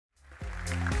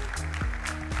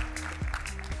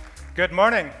Good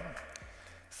morning.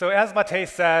 So as Matej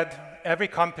said, every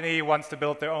company wants to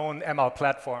build their own ML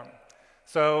platform.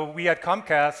 So we at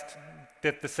Comcast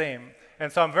did the same. And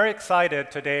so I'm very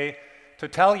excited today to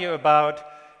tell you about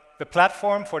the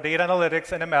platform for data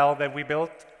analytics and ML that we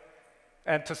built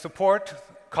and to support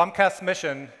Comcast's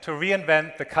mission to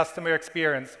reinvent the customer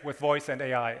experience with voice and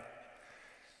AI.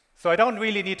 So I don't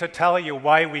really need to tell you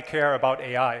why we care about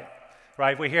AI,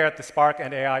 right? We're here at the Spark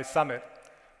and AI Summit.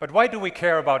 But why do we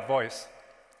care about voice?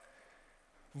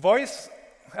 Voice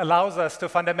allows us to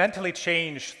fundamentally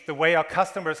change the way our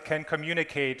customers can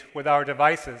communicate with our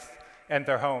devices and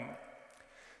their home.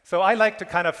 So I like to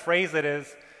kind of phrase it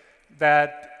as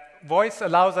that voice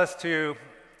allows us to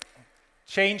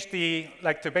change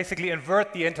to basically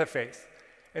invert the interface.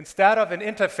 Instead of an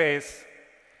interface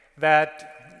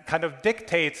that kind of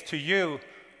dictates to you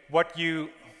what you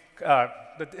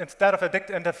instead of an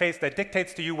interface that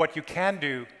dictates to you what you can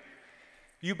do,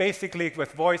 you basically,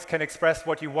 with voice, can express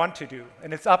what you want to do.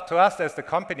 And it's up to us as the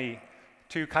company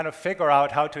to kind of figure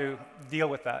out how to deal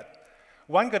with that.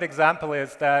 One good example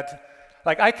is that,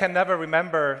 I can never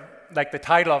remember, the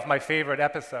title of my favorite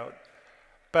episode.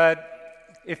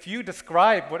 But if you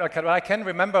describe I can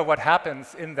remember what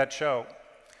happens in that show.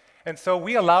 And so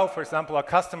we allow, for example, our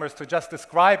customers to just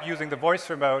describe using the voice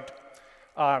remote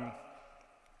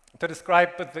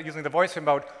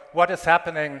what is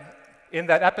happening in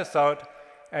that episode,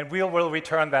 and we will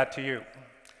return that to you.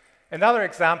 Another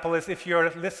example is if you're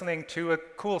listening to a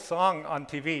cool song on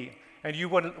TV and you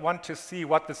would want to see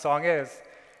what the song is,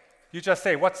 you just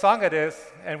say what song it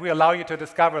is, and we allow you to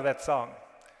discover that song.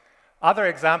 Other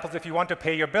examples, if you want to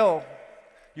pay your bill,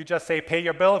 you just say pay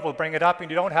your bill, we'll bring it up, and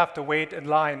you don't have to wait in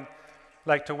line,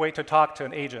 to talk to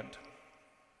an agent.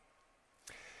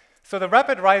 So the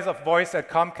rapid rise of voice at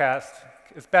Comcast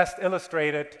is best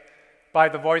illustrated by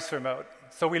the voice remote.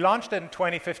 So we launched it in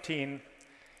 2015,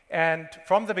 and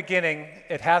from the beginning,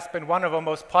 it has been one of our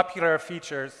most popular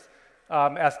features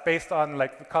as based on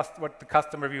what the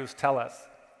customer reviews tell us.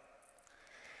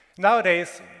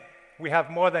 Nowadays, we have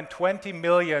more than 20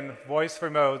 million voice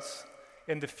remotes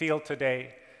in the field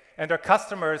today, and our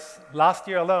customers, last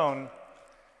year alone,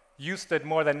 used it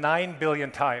more than 9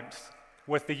 billion times,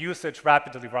 with the usage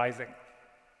rapidly rising.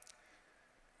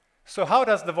 So how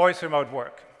does the voice remote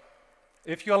work?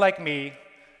 If you're like me,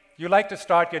 you like to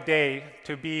start your day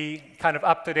to be kind of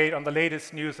up to date on the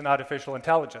latest news in artificial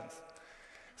intelligence.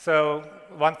 So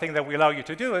one thing that we allow you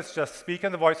to do is just speak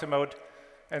in the voice remote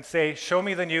and say, show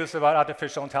me the news about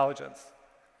artificial intelligence.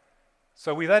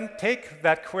 So we then take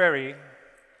that query,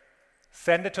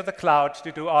 send it to the cloud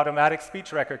to do automatic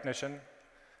speech recognition,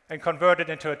 and convert it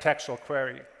into a textual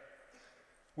query.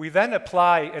 We then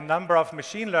apply a number of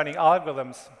machine learning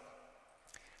algorithms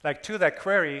to that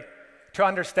query to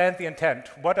understand the intent.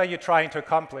 What are you trying to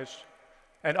accomplish?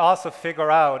 And also figure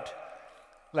out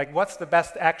what's the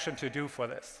best action to do for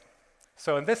this.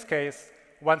 So in this case,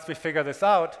 once we figure this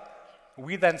out,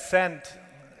 we then send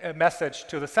a message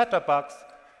to the set-top box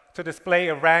to display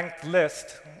a ranked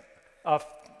list of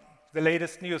the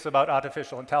latest news about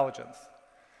artificial intelligence.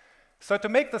 So to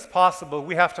make this possible,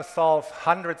 we have to solve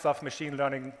hundreds of machine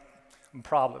learning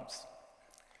problems.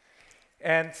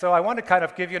 And so I want to kind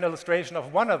of give you an illustration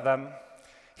of one of them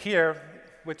here,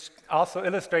 which also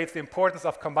illustrates the importance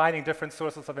of combining different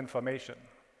sources of information.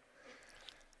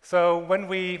 So when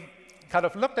we kind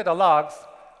of looked at the logs,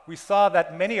 we saw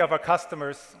that many of our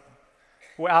customers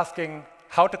were asking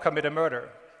how to commit a murder.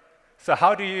 So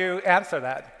how do you answer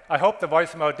that? I hope the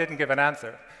voice remote didn't give an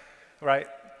answer, right?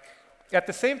 At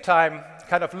the same time,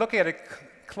 kind of looking at it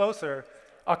closer,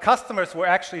 our customers were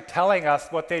actually telling us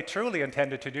what they truly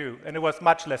intended to do, and it was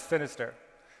much less sinister.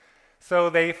 So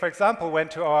they, for example, went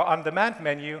to our on-demand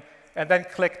menu and then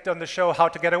clicked on the show How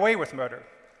to Get Away with Murder.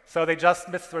 So they just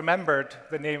misremembered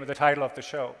the name of the title of the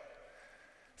show.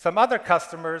 Some other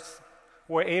customers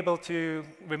were able to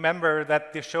remember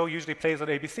that the show usually plays on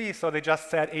ABC, so they just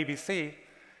said ABC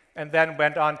and then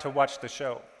went on to watch the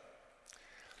show.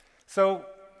 So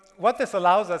what this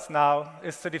allows us now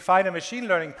is to define a machine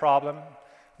learning problem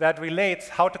that relates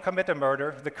how to commit a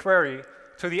murder, the query,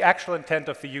 to the actual intent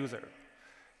of the user.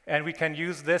 And we can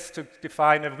use this to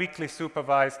define a weakly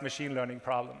supervised machine learning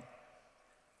problem.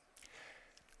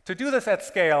 To do this at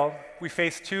scale, we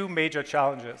face two major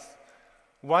challenges.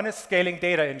 One is scaling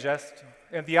data ingest,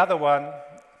 and the other one,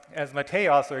 as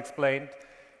Matej also explained,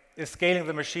 is scaling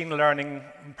the machine learning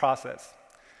process.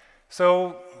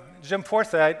 So Jim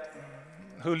Forsythe,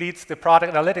 who leads the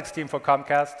product analytics team for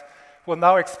Comcast, will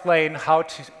now explain how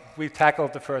we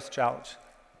tackled the first challenge.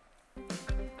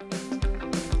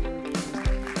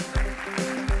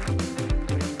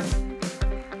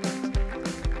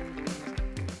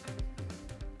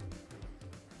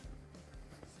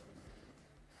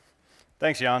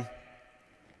 Thanks, Jan.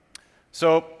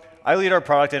 So I lead our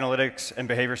product analytics and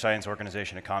behavior science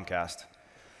organization at Comcast.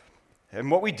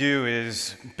 And what we do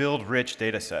is build rich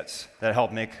data sets that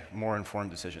help make more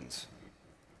informed decisions.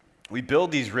 We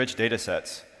build these rich data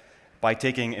sets by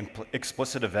taking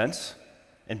explicit events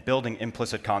and building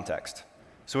implicit context.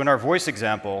 So in our voice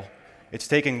example, it's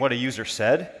taking what a user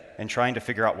said and trying to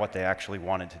figure out what they actually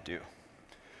wanted to do.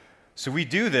 So we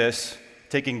do this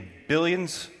taking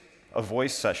billions of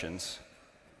voice sessions,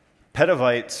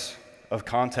 petabytes of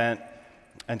content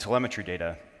and telemetry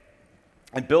data,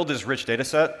 and build this rich data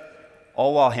set,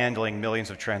 all while handling millions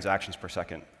of transactions per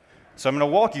second. So I'm going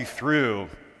to walk you through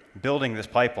building this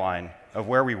pipeline of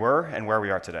where we were and where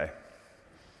we are today.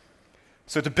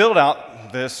 So to build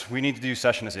out this, we need to do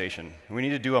sessionization. We need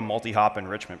to do a multi-hop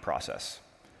enrichment process.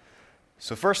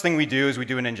 So first thing we do is we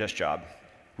do an ingest job.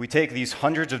 We take these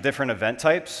hundreds of different event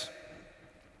types,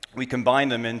 we combine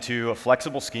them into a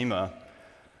flexible schema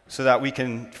so that we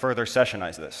can further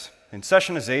sessionize this. In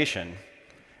sessionization,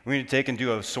 we need to take and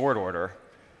do a sort order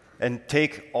and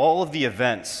take all of the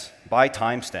events by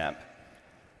timestamp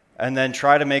and then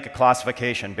try to make a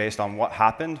classification based on what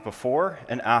happened before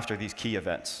and after these key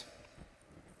events.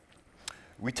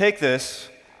 We take this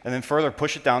and then further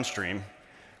push it downstream,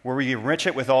 where we enrich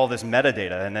it with all this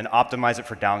metadata and then optimize it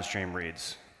for downstream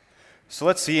reads. So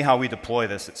let's see how we deploy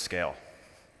this at scale.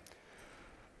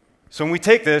 So when we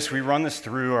take this, we run this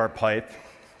through our pipe,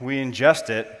 we ingest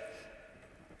it,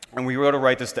 and we go to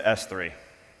write this to S3.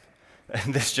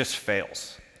 And this just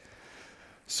fails.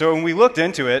 So when we looked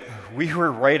into it, we were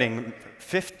writing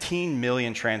 15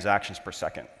 million transactions per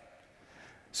second.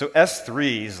 So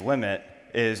S3's limit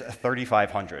is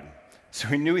 3,500. So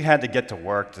we knew we had to get to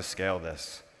work to scale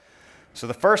this. So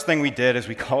the first thing we did is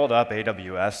we called up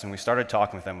AWS and we started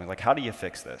talking with them. We were like, how do you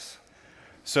fix this?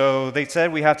 So they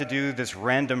said we have to do this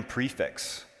random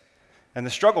prefix. And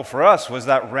the struggle for us was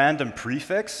that random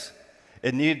prefix,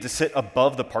 it needed to sit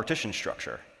above the partition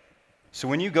structure. So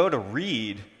when you go to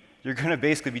read, you're going to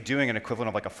basically be doing an equivalent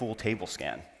of like a full table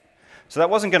scan. So that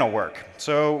wasn't going to work.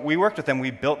 So we worked with them. We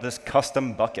built this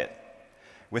custom bucket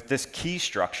with this key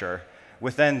structure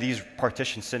with then these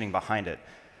partitions sitting behind it.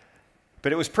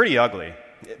 But it was pretty ugly,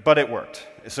 but it worked.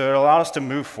 So it allowed us to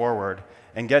move forward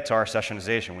and get to our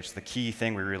sessionization, which is the key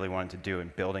thing we really wanted to do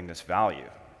in building this value.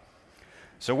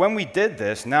 So when we did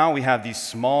this, now we have these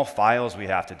small files we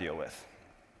have to deal with.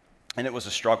 And it was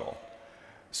a struggle.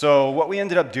 So what we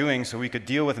ended up doing so we could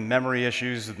deal with memory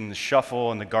issues and the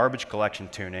shuffle and the garbage collection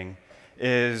tuning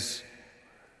is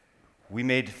we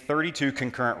made 32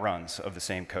 concurrent runs of the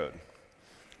same code.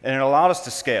 And it allowed us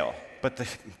to scale, but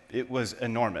it was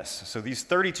enormous. So these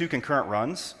 32 concurrent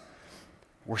runs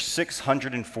were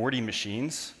 640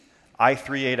 machines,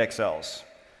 i3-8XLs.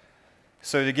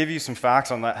 So to give you some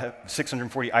facts on that,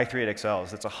 640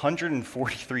 i3-8XLs, that's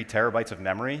 143 terabytes of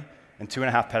memory and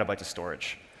 2.5 petabytes of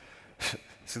storage.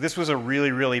 So this was a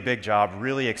really, really big job,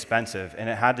 really expensive, and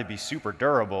it had to be super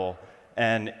durable,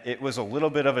 and it was a little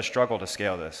bit of a struggle to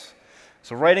scale this.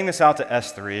 So writing this out to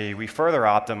S3, we further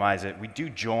optimize it, we do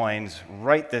joins,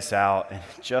 write this out, and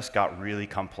it just got really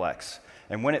complex.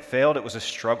 And when it failed, it was a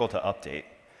struggle to update.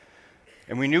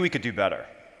 And we knew we could do better.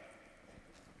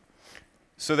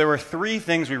 So there were three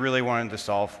things we really wanted to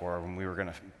solve for when we were going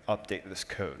to update this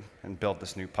code and build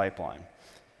this new pipeline.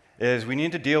 Is we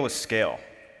needed to deal with scale.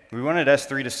 We wanted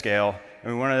S3 to scale,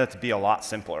 and we wanted it to be a lot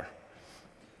simpler.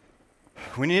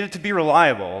 We needed it to be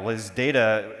reliable, as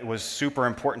data was super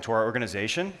important to our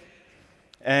organization.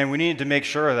 And we needed to make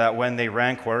sure that when they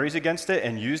ran queries against it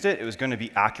and used it, it was going to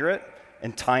be accurate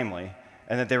and timely,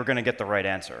 and that they were going to get the right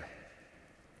answer.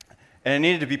 And it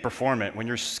needed to be performant. When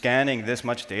you're scanning this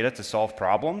much data to solve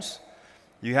problems,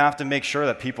 you have to make sure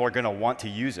that people are going to want to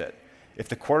use it. If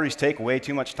the queries take way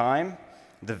too much time,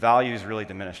 the value is really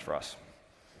diminished for us.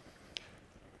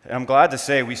 And I'm glad to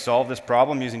say we solved this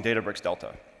problem using Databricks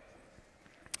Delta.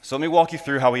 So let me walk you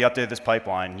through how we updated this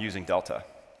pipeline using Delta.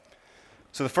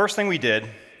 So the first thing we did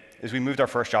is we moved our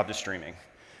first job to streaming. It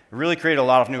really created a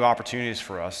lot of new opportunities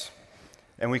for us.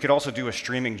 And we could also do a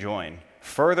streaming join,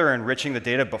 further enriching the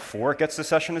data before it gets to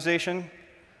sessionization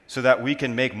so that we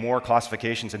can make more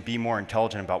classifications and be more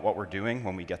intelligent about what we're doing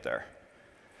when we get there.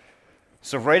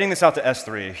 So writing this out to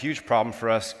S3, a huge problem for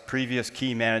us, previous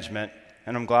key management.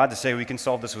 And I'm glad to say we can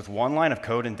solve this with one line of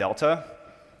code in Delta,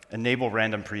 enable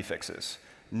random prefixes.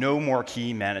 No more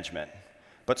key management.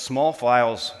 But small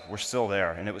files were still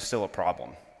there, and it was still a problem.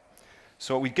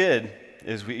 So what we did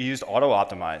is we used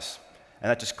auto-optimize, and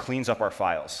that just cleans up our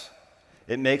files.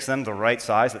 It makes them the right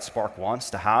size that Spark wants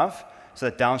to have, so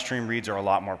that downstream reads are a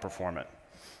lot more performant.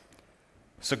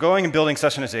 So going and building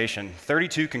sessionization,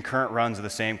 32 concurrent runs of the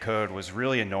same code was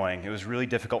really annoying. It was really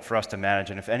difficult for us to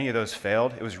manage, and if any of those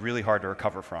failed, it was really hard to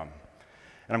recover from.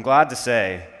 And I'm glad to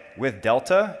say, with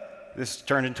Delta, this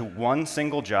turned into one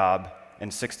single job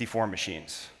and 64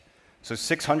 machines. So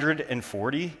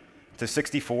 640 to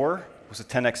 64 was a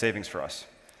 10x savings for us.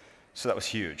 So that was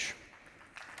huge.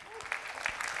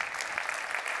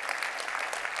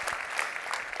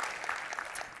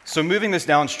 So moving this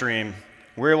downstream,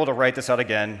 we're able to write this out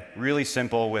again, really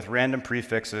simple with random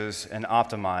prefixes and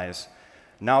optimize.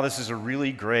 Now this is a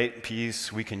really great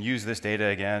piece. We can use this data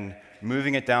again,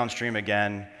 moving it downstream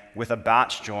again with a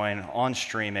batch join on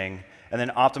streaming, and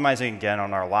then optimizing again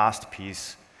on our last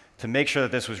piece to make sure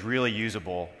that this was really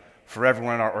usable for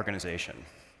everyone in our organization.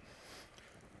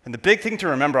 And the big thing to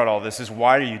remember about all this is,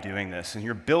 why are you doing this? And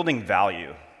you're building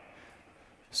value.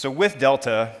 So with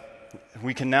Delta,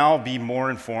 we can now be more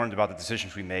informed about the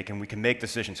decisions we make, and we can make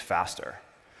decisions faster.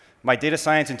 My data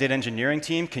science and data engineering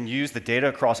team can use the data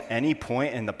across any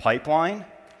point in the pipeline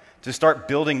to start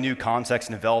building new context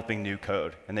and developing new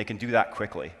code, and they can do that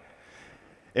quickly.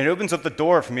 It opens up the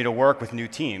door for me to work with new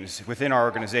teams within our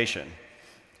organization.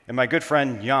 And my good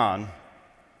friend Jan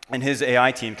and his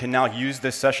AI team can now use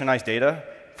this sessionized data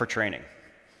for training.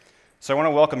 So I want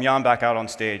to welcome Jan back out on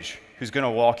stage, who's going to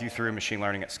walk you through machine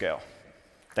learning at scale.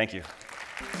 Thank you.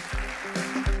 All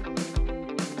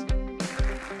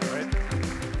right.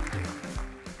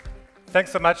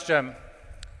 Thanks so much, Jim.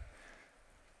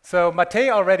 So Matej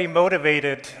already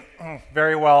motivated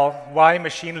very well why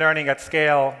machine learning at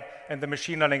scale and the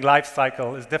machine learning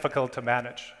lifecycle is difficult to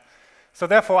manage. So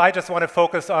therefore, I just want to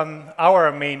focus on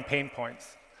our main pain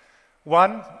points.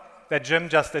 One that Jim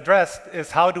just addressed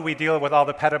is, how do we deal with all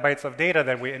the petabytes of data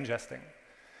that we're ingesting?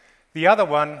 The other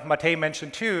one, Matej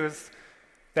mentioned too, is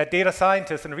that data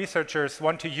scientists and researchers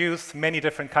want to use many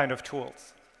different kinds of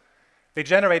tools. They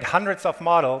generate hundreds of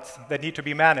models that need to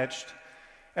be managed,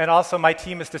 and also my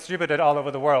team is distributed all over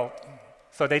the world,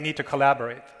 so they need to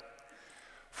collaborate.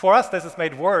 For us, this is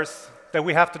made worse that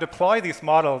we have to deploy these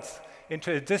models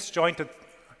into a disjointed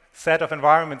set of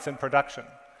environments in production.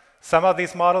 Some of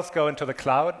these models go into the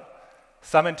cloud,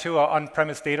 some into our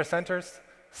on-premise data centers,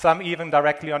 some even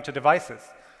directly onto devices.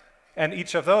 And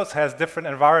each of those has different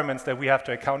environments that we have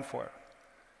to account for.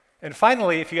 And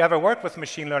finally, if you ever work with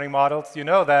machine learning models, you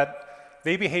know that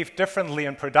they behave differently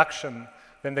in production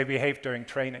than they behave during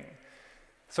training.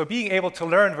 So being able to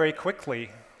learn very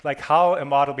quickly, like how a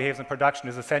model behaves in production,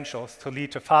 is essential to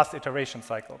lead to fast iteration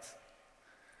cycles.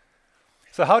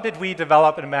 So how did we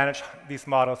develop and manage these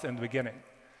models in the beginning?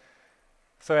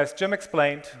 So as Jim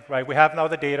explained, right, we have now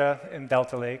the data in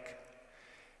Delta Lake.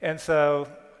 And so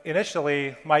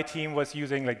initially, my team was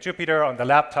using like Jupyter on the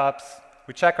laptops.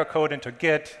 We check our code into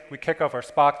Git. We kick off our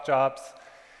Spark jobs.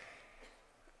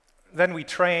 Then we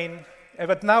train.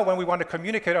 But now when we want to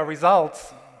communicate our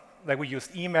results, like we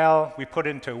used email, we put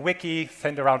it into a wiki,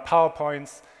 send around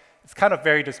PowerPoints. It's kind of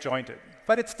very disjointed.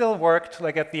 But it still worked.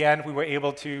 Like at the end, we were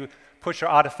able to push our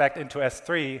artifact into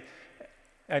S3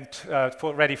 and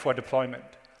ready for deployment.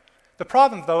 The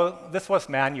problem, though, this was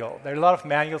manual. There are a lot of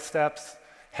manual steps,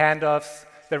 handoffs,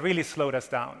 that really slowed us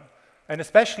down. And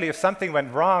especially if something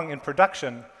went wrong in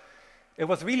production, it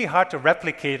was really hard to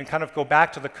replicate and kind of go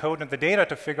back to the code and the data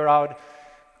to figure out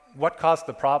what caused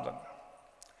the problem.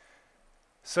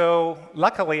 So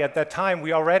luckily, at that time,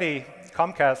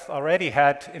 Comcast already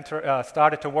had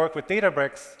started to work with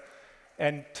Databricks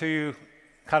and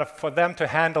for them to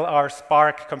handle our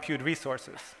Spark compute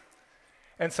resources.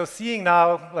 And so seeing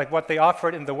now like what they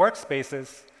offered in the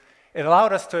workspaces, it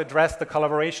allowed us to address the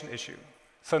collaboration issue.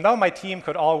 So now my team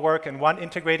could all work in one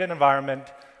integrated environment.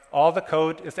 All the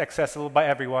code is accessible by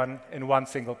everyone in one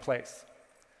single place.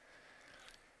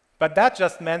 But that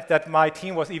just meant that my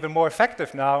team was even more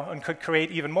effective now and could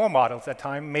create even more models at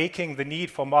time, making the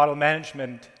need for model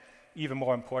management even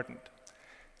more important.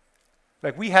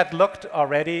 Like we had looked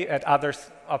already at other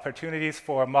opportunities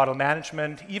for model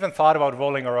management, even thought about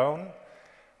rolling our own.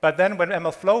 But then when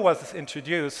MLflow was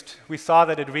introduced, we saw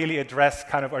that it really addressed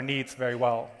kind of our needs very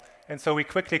well. And so we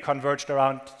quickly converged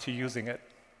around to using it.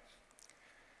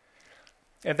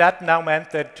 And that now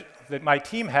meant that my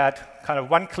team had kind of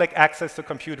one-click access to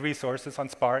compute resources on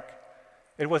Spark.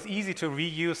 It was easy to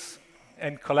reuse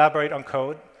and collaborate on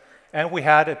code. And we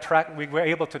were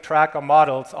able to track our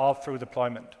models all through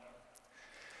deployment.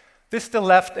 This still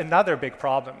left another big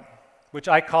problem, which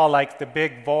I call like the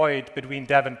big void between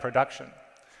dev and production.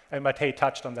 And Matej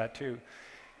touched on that too.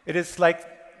 It is like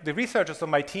the researchers on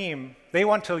my team, they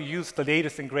want to use the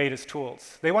latest and greatest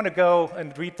tools. They want to go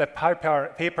and read that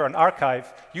paper and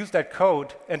archive, use that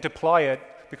code, and deploy it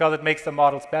because it makes the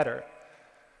models better.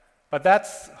 But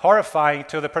that's horrifying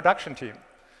to the production team,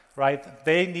 right?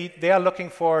 They are looking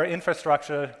for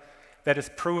infrastructure that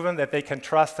is proven, that they can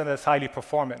trust, and is highly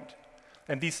performant.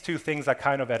 And these two things are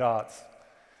kind of at odds.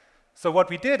 So what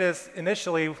we did is,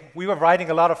 initially, we were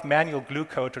writing a lot of manual glue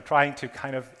code to trying to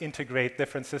kind of integrate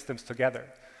different systems together.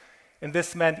 And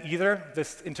this meant either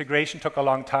this integration took a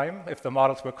long time if the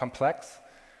models were complex,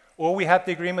 or we had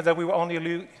the agreement that we were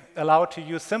only allowed to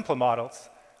use simple models,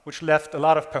 which left a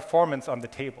lot of performance on the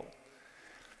table.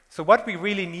 So what we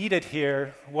really needed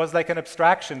here was like an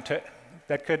abstraction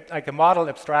like a model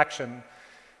abstraction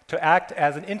to act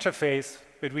as an interface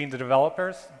between the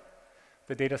developers,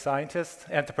 the data scientists,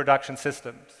 and the production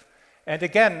systems. And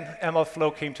again,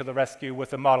 MLflow came to the rescue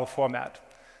with the model format.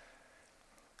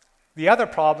 The other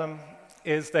problem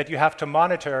is that you have to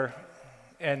monitor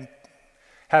and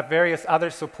have various other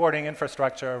supporting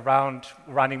infrastructure around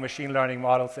running machine learning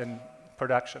models in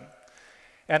production.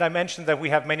 And I mentioned that we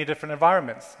have many different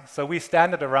environments. So we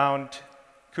standard around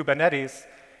Kubernetes,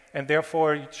 and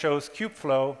therefore chose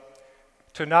Kubeflow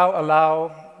to now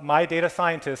allow my data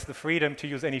scientists the freedom to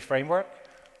use any framework,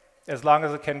 as long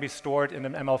as it can be stored in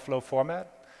an MLflow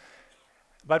format.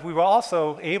 But we were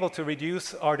also able to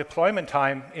reduce our deployment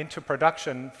time into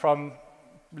production from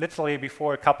literally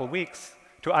before a couple weeks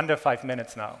to under 5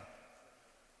 minutes now.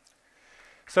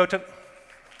 So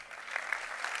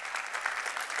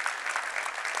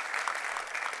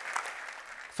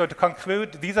to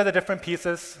conclude, these are the different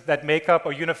pieces that make up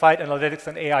our unified analytics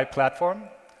and AI platform.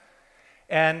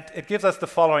 And it gives us the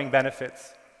following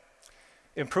benefits: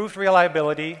 improved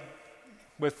reliability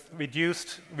with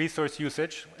reduced resource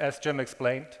usage, as Jim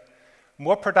explained;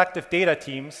 more productive data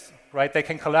teams, right? They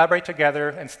can collaborate together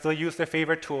and still use their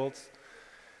favorite tools;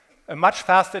 a much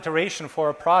faster iteration for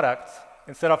a product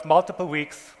instead of multiple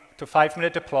weeks to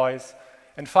 5-minute deploys;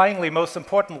 and finally, most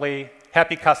importantly,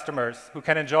 happy customers who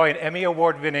can enjoy an Emmy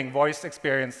Award-winning voice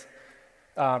experience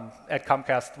at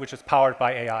Comcast, which is powered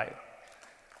by AI.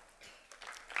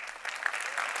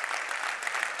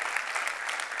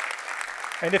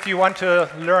 And if you want to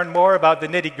learn more about the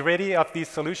nitty-gritty of these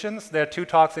solutions, there are 2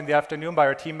 talks in the afternoon by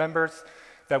our team members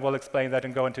that will explain that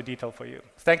and go into detail for you.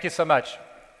 Thank you so much.